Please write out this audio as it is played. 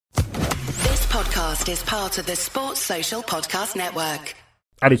podcast is part of the Sports Social Podcast Network.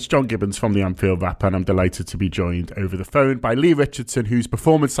 And it's John Gibbons from the Anfield Wrap, and I'm delighted to be joined over the phone by Lee Richardson, who's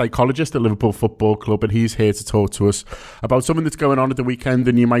performance psychologist at Liverpool Football Club, and he's here to talk to us about something that's going on at the weekend.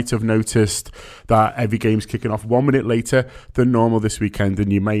 And you might have noticed that every game's kicking off 1 minute later than normal this weekend,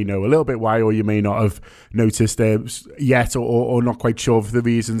 and you may know a little bit why, or you may not have noticed yet, or not quite sure of the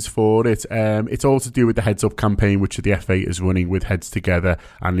reasons for it. It's all to do with the Heads Up campaign, which the FA is running with Heads Together,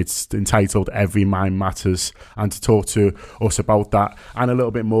 and it's entitled Every Mind Matters. And to talk to us about that and a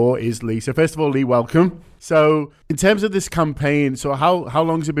little bit more is Lee. So first of all, Lee, welcome. So in terms of this campaign, so how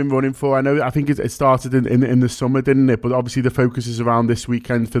long has it been running for? I think it started in the summer, didn't it? But obviously the focus is around this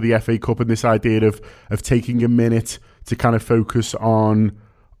weekend for the FA Cup, and this idea of taking a minute to kind of focus on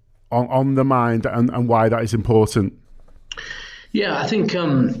the mind and why that is important. Yeah, I think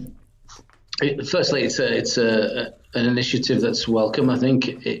firstly it's an initiative that's welcome. I think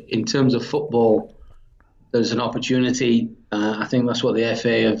in terms of football, there's an opportunity. I think that's what the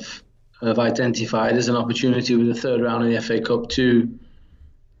FA have identified as an opportunity with the third round of the FA Cup to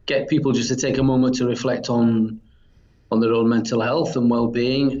get people just to take a moment to reflect on their own mental health and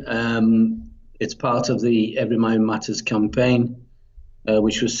well-being. It's part of the Every Mind Matters campaign,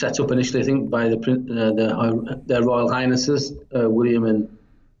 which was set up initially, I think, by their Royal Highnesses, William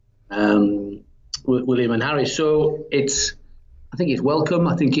and Harry. So I think it's welcome.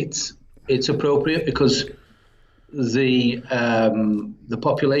 I think it's appropriate because the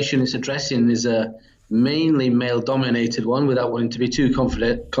population it's addressing is a mainly male-dominated one, without wanting to be too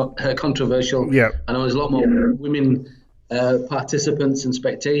controversial. Yeah. I know there's a lot more women participants and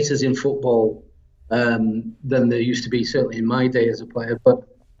spectators in football than there used to be, certainly in my day as a player. But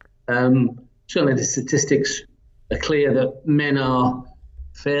certainly the statistics are clear that men are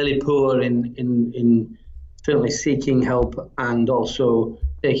fairly poor in certainly seeking help and also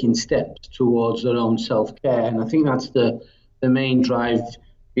taking steps towards their own self-care. And I think that's the main drive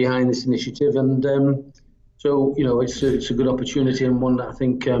behind this initiative. And so, it's a good opportunity, and one that I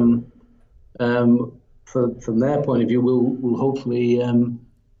think from their point of view will hopefully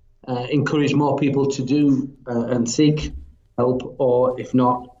encourage more people to do and seek help, or if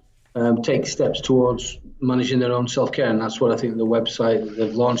not, take steps towards managing their own self-care. And that's what I think the website that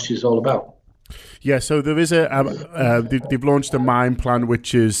they've launched is all about. Yeah, so there is they've launched a mind plan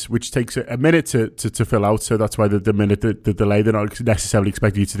which takes a minute to fill out. So that's why the delay. They're not necessarily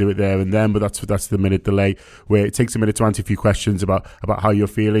expecting you to do it there and then, but that's the minute delay, where it takes a minute to answer a few questions about how you're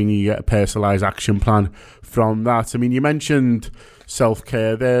feeling. You get a personalised action plan from that. I mean, you mentioned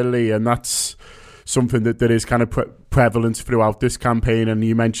self-care there, Lee, and that's something that is kind of prevalent throughout this campaign. And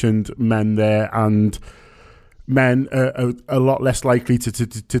you mentioned men there, and men are a lot less likely to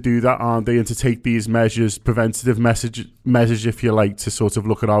do that, aren't they? And to take these measures, preventative measures, if you like, to sort of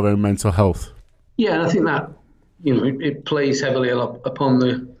look at our own mental health. Yeah, and I think that it plays heavily upon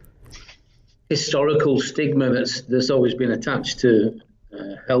the historical stigma that's always been attached to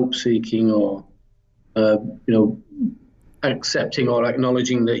help seeking, or accepting or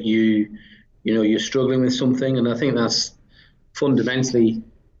acknowledging that you're struggling with something. And I think that's fundamentally,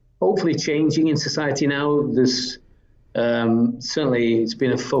 hopefully, changing in society now. There's certainly, it's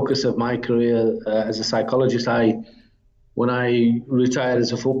been a focus of my career as a psychologist. When I retired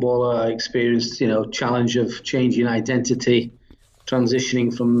as a footballer, I experienced challenge of changing identity,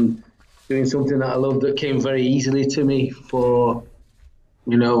 transitioning from doing something that I loved that came very easily to me for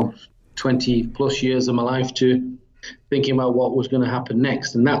 20 plus years of my life, to thinking about what was going to happen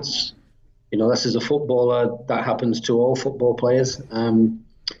next. And that's as a footballer, that happens to all football players. And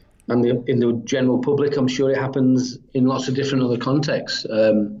in the general public, I'm sure it happens in lots of different other contexts.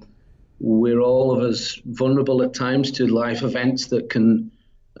 We're all of us vulnerable at times to life events that can,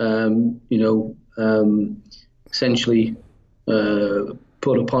 essentially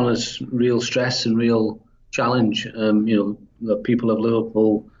put upon us real stress and real challenge. The people of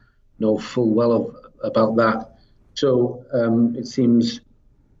Liverpool know full well about that. So it seems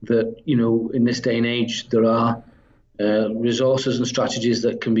that, in this day and age, there are resources and strategies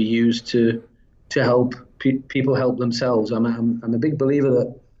that can be used to help people help themselves. I'm a big believer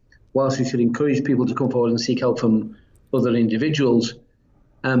that whilst we should encourage people to come forward and seek help from other individuals,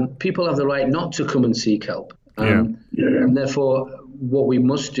 people have the right not to come and seek help. And therefore, what we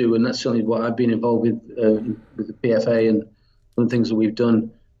must do, and that's certainly what I've been involved with the PFA and one of the things that we've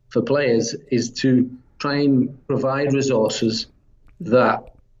done for players, is to try and provide resources that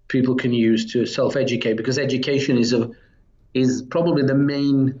people can use to self-educate, because education is probably the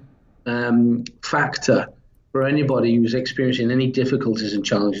main factor for anybody who's experiencing any difficulties and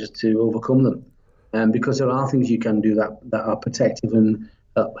challenges to overcome them. Because there are things you can do that are protective and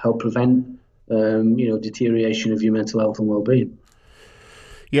help prevent deterioration of your mental health and well-being.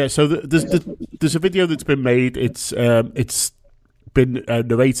 Yeah, so there's a video that's been made. It's been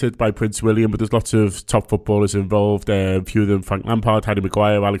narrated by Prince William, but there's lots of top footballers involved. A few of them: Frank Lampard, Harry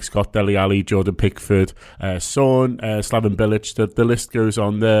Maguire, Alex Scott, Dele Alli, Jordan Pickford, Son, Slaven Bilic. The list goes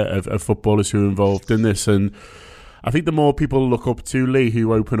on there of footballers who are involved in this. And I think the more people look up to Lee,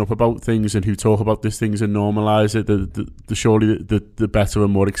 who open up about things and who talk about these things and normalise it, the surely the better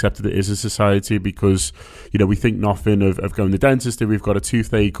and more accepted it is as society, because we think nothing of going to the dentist if we've got a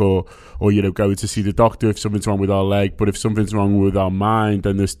toothache, or going to see the doctor if something's wrong with our leg. But if something's wrong with our mind,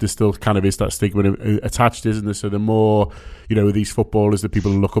 then there still kind of is that stigma attached, isn't there? So the more these footballers that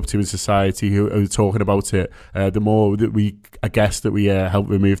people look up to in society who are talking about it, the more that we help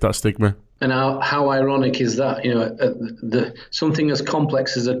remove that stigma. And how ironic is that? Something as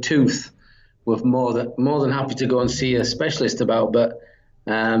complex as a tooth, we're more than happy to go and see a specialist about, but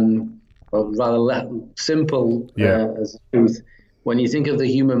rather simple as a tooth. When you think of the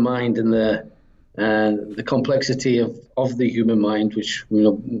human mind and the complexity of the human mind, which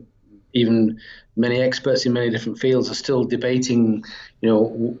even many experts in many different fields are still debating,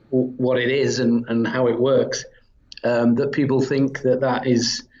 what it is and how it works, that people think that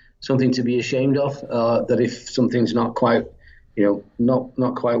is something to be ashamed of, that if something's not quite,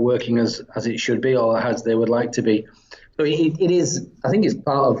 not quite working as it should be or as they would like to be. So it is, I think it's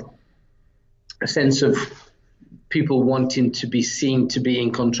part of a sense of people wanting to be seen to be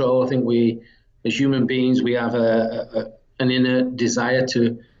in control. I think we, as human beings, we have an inner desire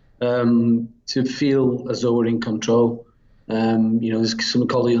to feel as though we're in control. There's something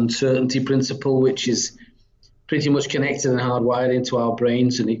called the uncertainty principle, which is pretty much connected and hardwired into our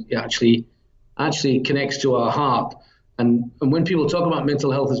brains, and it actually connects to our heart. And when people talk about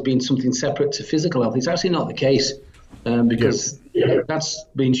mental health as being something separate to physical health, it's actually not the case, because that's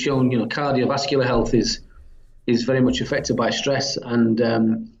been shown. Cardiovascular health is very much affected by stress, and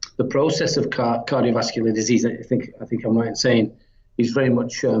the process of cardiovascular disease, I think I'm right in saying, is very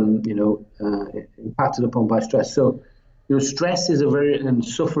much impacted upon by stress. So stress is and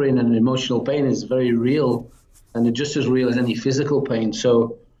suffering and emotional pain is very real, and they're just as real as any physical pain.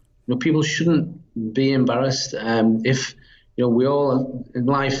 So, people shouldn't be embarrassed. If, we all in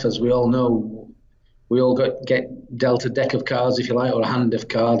life, as we all know, we all get dealt a deck of cards, if you like, or a hand of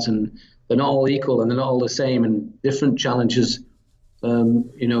cards, and they're not all equal and they're not all the same, and different challenges,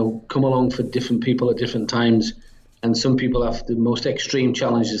 come along for different people at different times. And some people have the most extreme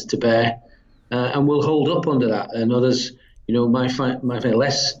challenges to bear, and will hold up under that, and others, might find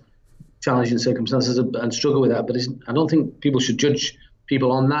less challenging circumstances and struggle with that. But I don't think people should judge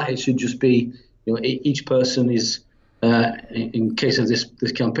people on that. It should just be, each person is, in case of this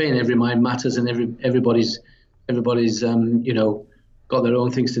campaign, every mind matters, and everybody's got their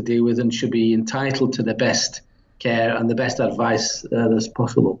own things to deal with, and should be entitled to the best care and the best advice that's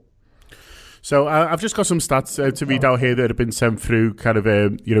possible. So I've just got some stats to read out here that have been sent through kind of,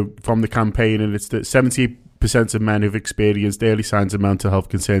 from the campaign, and it's that 70% of men who've experienced early signs of mental health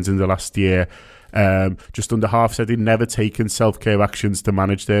concerns in the last year. Just under half said they'd never taken self-care actions to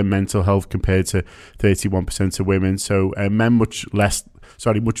manage their mental health, compared to 31% of women. So men much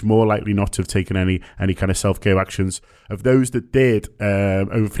more likely not to have taken any kind of self-care actions. Of those that did,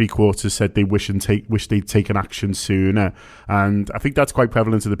 over 3/4 said they wish they'd taken action sooner. And I think that's quite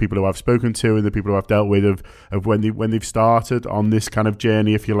prevalent to the people who I've spoken to and the people who I've dealt with of when they've started on this kind of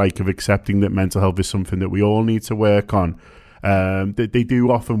journey, if you like, of accepting that mental health is something that we all need to work on. People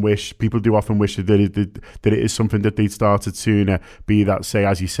do often wish that it is something that they'd started sooner, be that, say,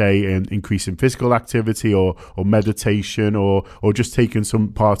 as you say, increasing physical activity or meditation or just taking some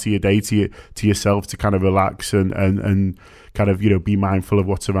part of your day to yourself to kind of relax and kind of, be mindful of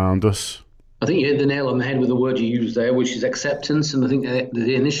what's around us. I think you hit the nail on the head with the word you used there, which is acceptance. And I think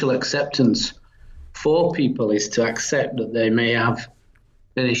the initial acceptance for people is to accept that they may have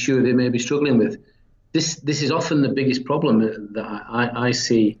an issue they may be struggling with. This is often the biggest problem that I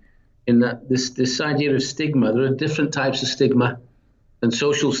see, in that this idea of stigma. There are different types of stigma, and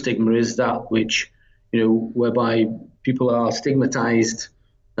social stigma is that which, whereby people are stigmatized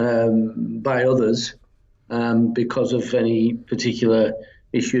by others because of any particular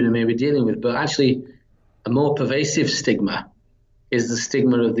issue they may be dealing with. But actually, a more pervasive stigma is the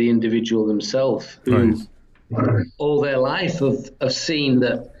stigma of the individual themselves, who all their life have seen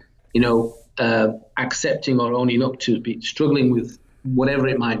that, accepting or owning up to be struggling with whatever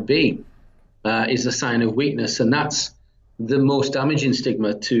it might be is a sign of weakness. And that's the most damaging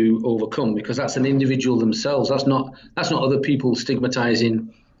stigma to overcome, because that's an individual themselves. That's not other people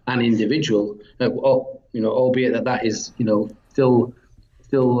stigmatizing an individual, albeit that is, still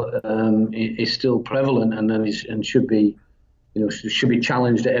still prevalent, and should be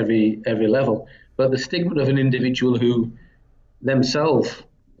challenged at every level. But the stigma of an individual who themselves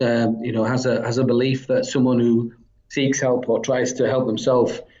has a belief that someone who seeks help or tries to help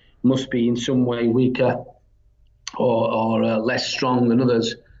themselves must be in some way weaker or less strong than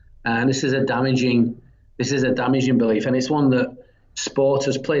others, and this is a damaging belief, and it's one that sport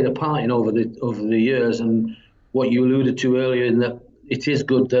has played a part in over the years. And what you alluded to earlier, in that it is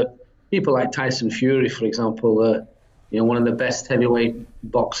good that people like Tyson Fury, for example, one of the best heavyweight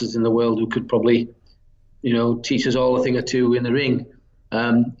boxers in the world, who could probably teach us all a thing or two in the ring.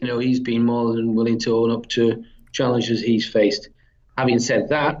 He's been more than willing to own up to challenges he's faced. Having said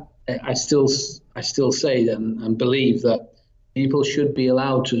that, I still say and believe that people should be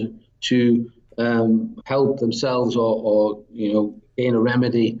allowed to help themselves or gain a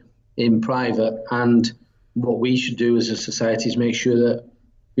remedy in private. And what we should do as a society is make sure that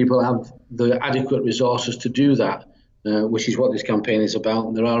people have the adequate resources to do that, which is what this campaign is about.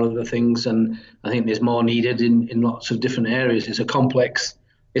 And there are other things, and I think there's more needed in lots of different areas. It's a complex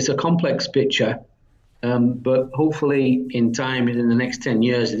picture. But hopefully in time, in the next 10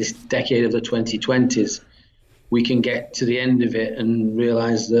 years, this decade of the 2020s, we can get to the end of it and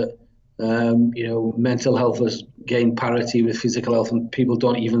realise that mental health has gained parity with physical health, and people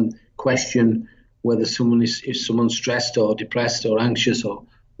don't even question whether someone's stressed or depressed or anxious or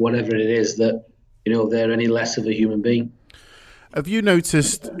whatever it is, that they're any less of a human being. Have you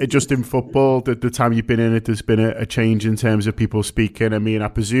noticed, just in football, that the time you've been in it, there's been a change in terms of people speaking? I mean, I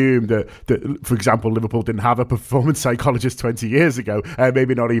presume that, for example, Liverpool didn't have a performance psychologist 20 years ago,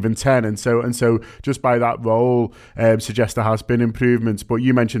 maybe not even 10. And so just by that role, suggests there has been improvements. But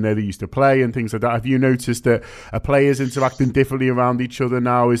you mentioned there they used to play and things like that. Have you noticed that players interacting differently around each other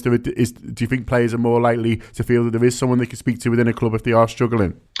now? Do you think players are more likely to feel that there is someone they can speak to within a club if they are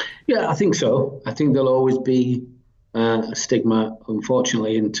struggling? Yeah, I think so. I think there'll always be a stigma,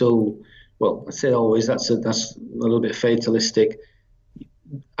 unfortunately, until, well, I say always, that's a little bit fatalistic.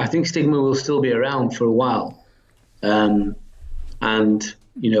 I think stigma will still be around for a while, and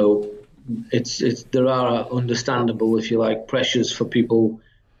there are understandable, if you like, pressures for people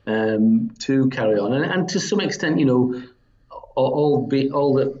to carry on, and to some extent, all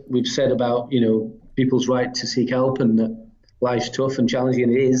that we've said about people's right to seek help, and that life's tough and challenging,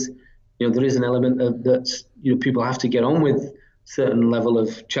 and it is. There is an element of that's people have to get on with certain level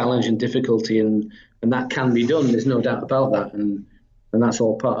of challenge and difficulty, and that can be done. There's no doubt about that, and that's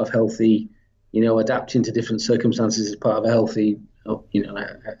all part of healthy, adapting to different circumstances is part of a healthy,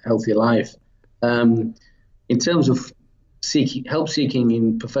 healthy life. In terms of help seeking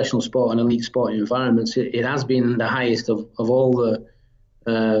in professional sport and elite sporting environments, it has been the highest of all the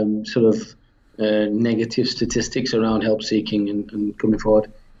negative statistics around help seeking and coming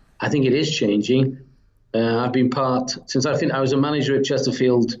forward. I think it is changing. I've been since I was a manager at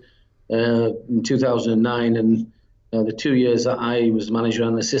Chesterfield in 2009, and the 2 years that I was manager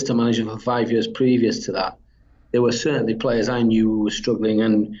and assistant manager for 5 years previous to that, there were certainly players I knew who were struggling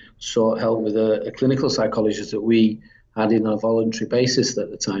and sought help with a clinical psychologist that we had in on a voluntary basis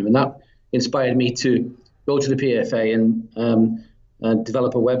at the time. And that inspired me to go to the PFA and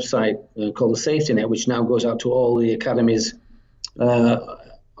develop a website called the Safety Net, which now goes out to all the academies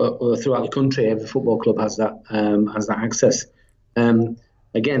throughout the country. Every football club has that access.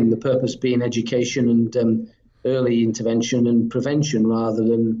 Again, the purpose being education and early intervention and prevention rather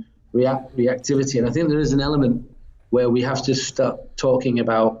than reactivity. And I think there is an element where we have to start talking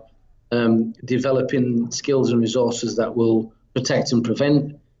about developing skills and resources that will protect and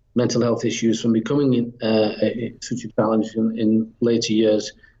prevent mental health issues from becoming such a challenge in later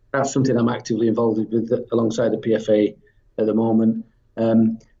years. That's something I'm actively involved with alongside the PFA at the moment.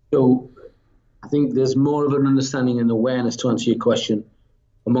 So I think there's more of an understanding and awareness, to answer your question,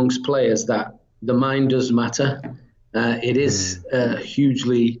 amongst players that the mind does matter. It is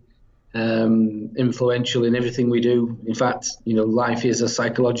hugely influential in everything we do. In fact, life is a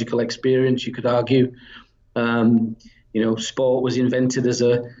psychological experience, you could argue. Sport was invented as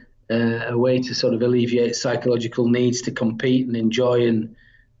a way to sort of alleviate psychological needs to compete and enjoy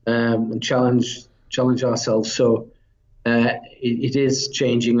and challenge ourselves. So it is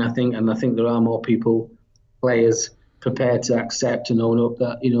changing, I think, and I think there are more players prepared to accept and own up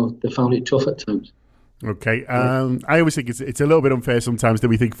that they found it tough at times. Okay. I always think it's a little bit unfair sometimes that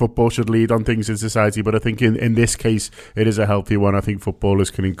we think football should lead on things in society, but I think in this case it is a healthy one. I think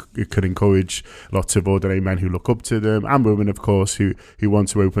footballers can encourage lots of ordinary men who look up to them, and women, of course, who want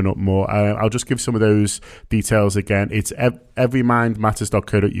to open up more. I'll just give some of those details again. It's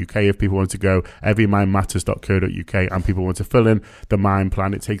everymindmatters.co.uk if people want to go, everymindmatters.co.uk, and people want to fill in the mind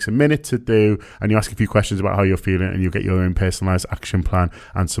plan. It takes a minute to do, and you ask a few questions about how you're feeling, and you'll get your own personalised action plan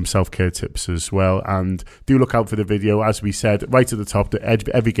and some self-care tips as well. And do look out for the video. As we said right at the top, that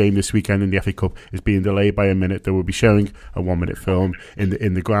every game this weekend in the FA Cup is being delayed by a minute. They will be showing a 1-minute film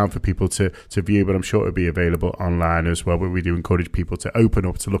in the ground for people to view, but I'm sure it'll be available online as well. But we do encourage people to open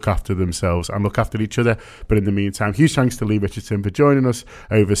up, to look after themselves and look after each other. But in the meantime, huge thanks to Lee Richardson for joining us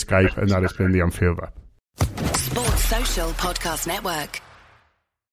over Skype, and that has been the Anfield Wrap. Sports Social Podcast Network.